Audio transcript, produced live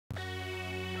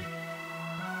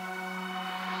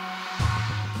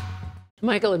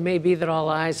Michael, it may be that all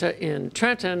eyes in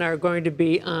Trenton are going to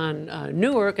be on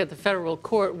Newark at the federal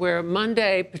court, where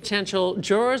Monday potential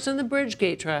jurors in the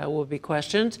Bridgegate trial will be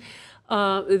questioned.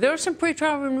 There was some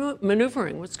pretrial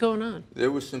maneuvering. What's going on?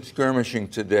 There was some skirmishing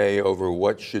today over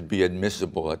what should be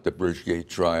admissible at the Bridgegate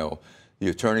trial. The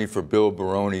attorney for Bill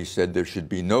Baroni said there should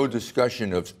be no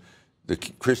discussion of the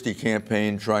Christie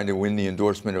campaign trying to win the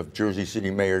endorsement of Jersey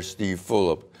City Mayor Steve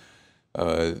Fulop.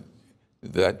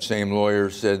 That same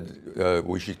lawyer said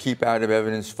we should keep out of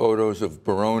evidence photos of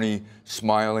Baroni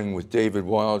smiling with David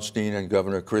Wildstein and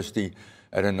Governor Christie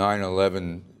at a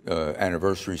 9/11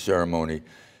 anniversary ceremony.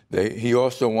 He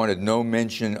also wanted no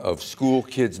mention of school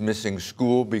kids missing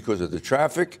school because of the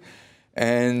traffic,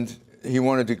 and he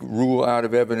wanted to rule out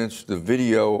of evidence the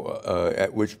video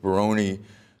at which Baroni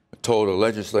told a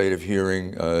legislative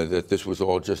hearing that this was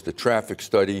all just a traffic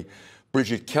study.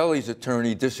 Bridget Kelly's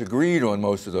attorney disagreed on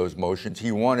most of those motions.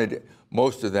 He wanted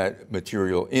most of that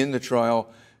material in the trial.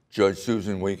 Judge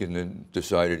Susan Wiegand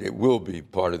decided it will be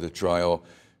part of the trial.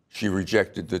 She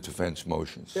rejected the defense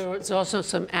motions. There was also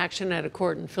some action at a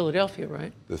court in Philadelphia,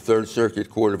 right? The Third Circuit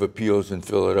Court of Appeals in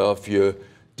Philadelphia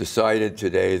decided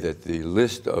today that the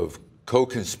list of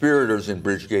co-conspirators in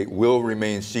Bridgegate will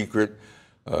remain secret.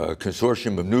 A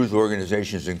consortium of news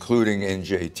organizations, including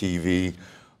NJTV,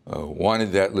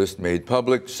 wanted that list made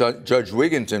public. Judge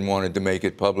Wigginton wanted to make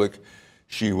it public.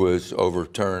 She was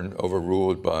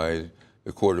overruled by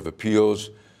the Court of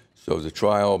Appeals. So the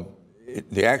trial,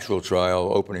 the actual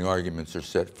trial, opening arguments are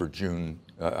set for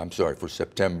for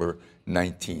September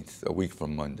 19th, a week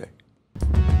from Monday.